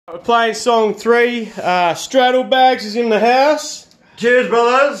We're playing song 3. Straddle Bags is in the house. Cheers,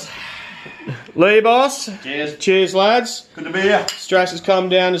 brothers. Lee boss. Cheers. Cheers, lads. Good to be here. Strats has come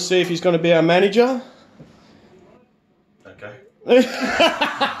down to see if he's going to be our manager. Okay.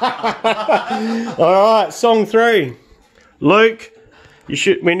 Alright, song 3. Luke,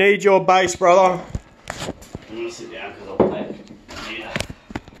 we need your bass, brother. I'm going to sit down because I'll play it. Yeah.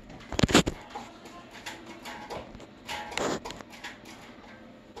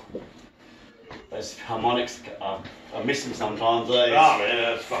 Those harmonics, I miss them sometimes. Eh? Oh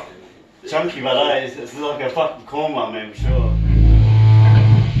man, that's fucking chunky, but it's like a fucking corn one, man, for sure.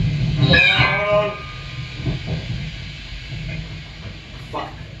 Fuck.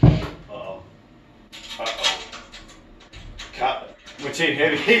 Uh-oh. Uh-oh. Cut. We're too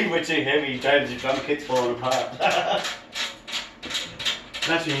heavy, we're too heavy. James' drum kit's falling apart.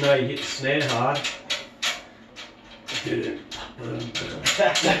 That's when you know you hit the snare hard.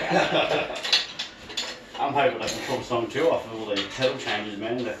 I'm hoping I can pull song 2 off of all these pedal changes,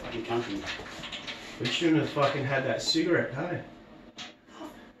 man. They're fucking country. We shouldn't have fucking had that cigarette, hey?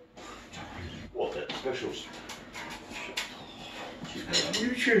 what that specials.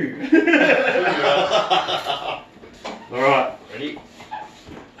 YouTube. Alright. Ready?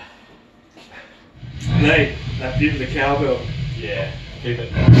 Lee, that bit of the cowbell. Yeah. Keep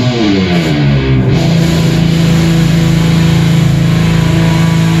it.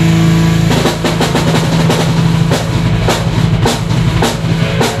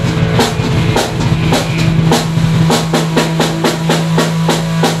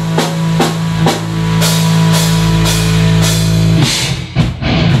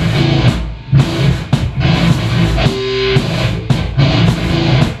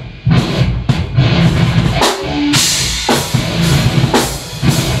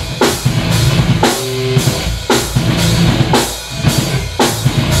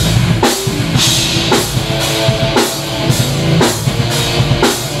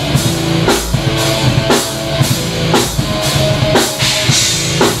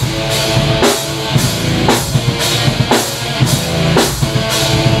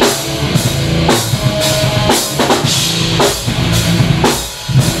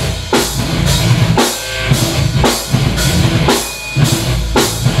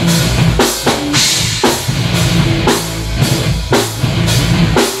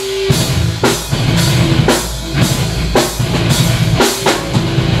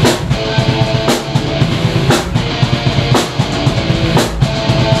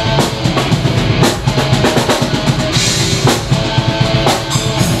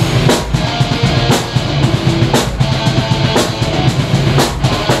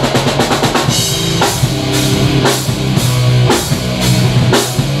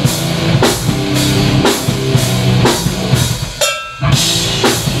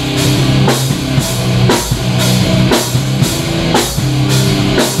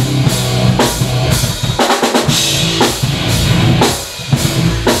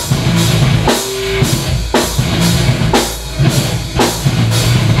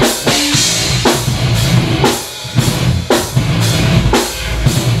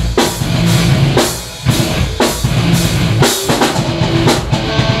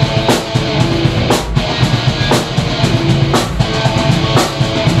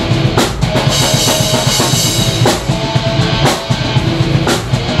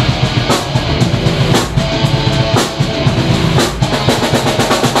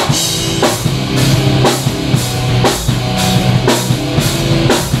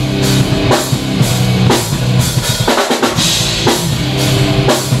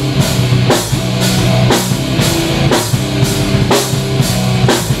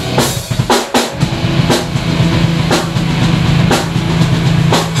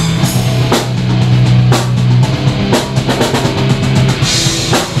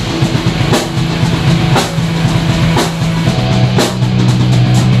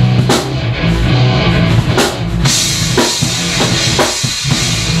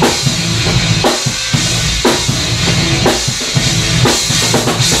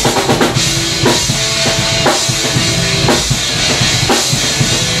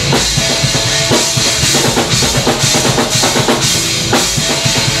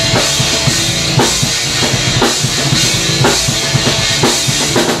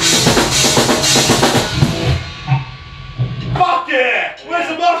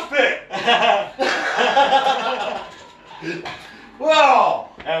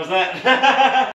 Wow! How was that?